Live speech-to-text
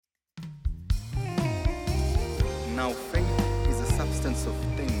Now faith is the substance of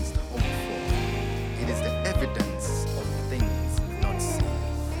things hoped for. It is the evidence of things not seen.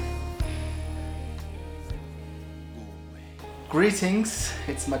 Greetings,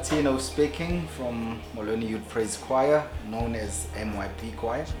 it's Martino speaking from Moloni Youth Praise Choir, known as MYP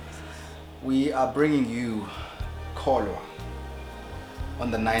Choir. We are bringing you Kholwa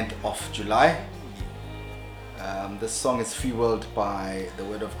on the 9th of July. This song is fueled by the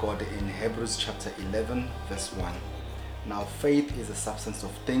word of God in Hebrews chapter 11 verse 1. Now faith is the substance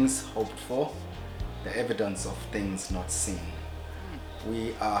of things hoped for, the evidence of things not seen.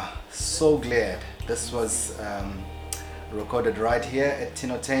 We are so glad this was recorded right here at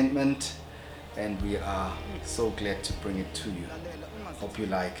Tinotainment, and we are so glad to bring it to you. Hope you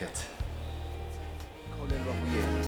like it.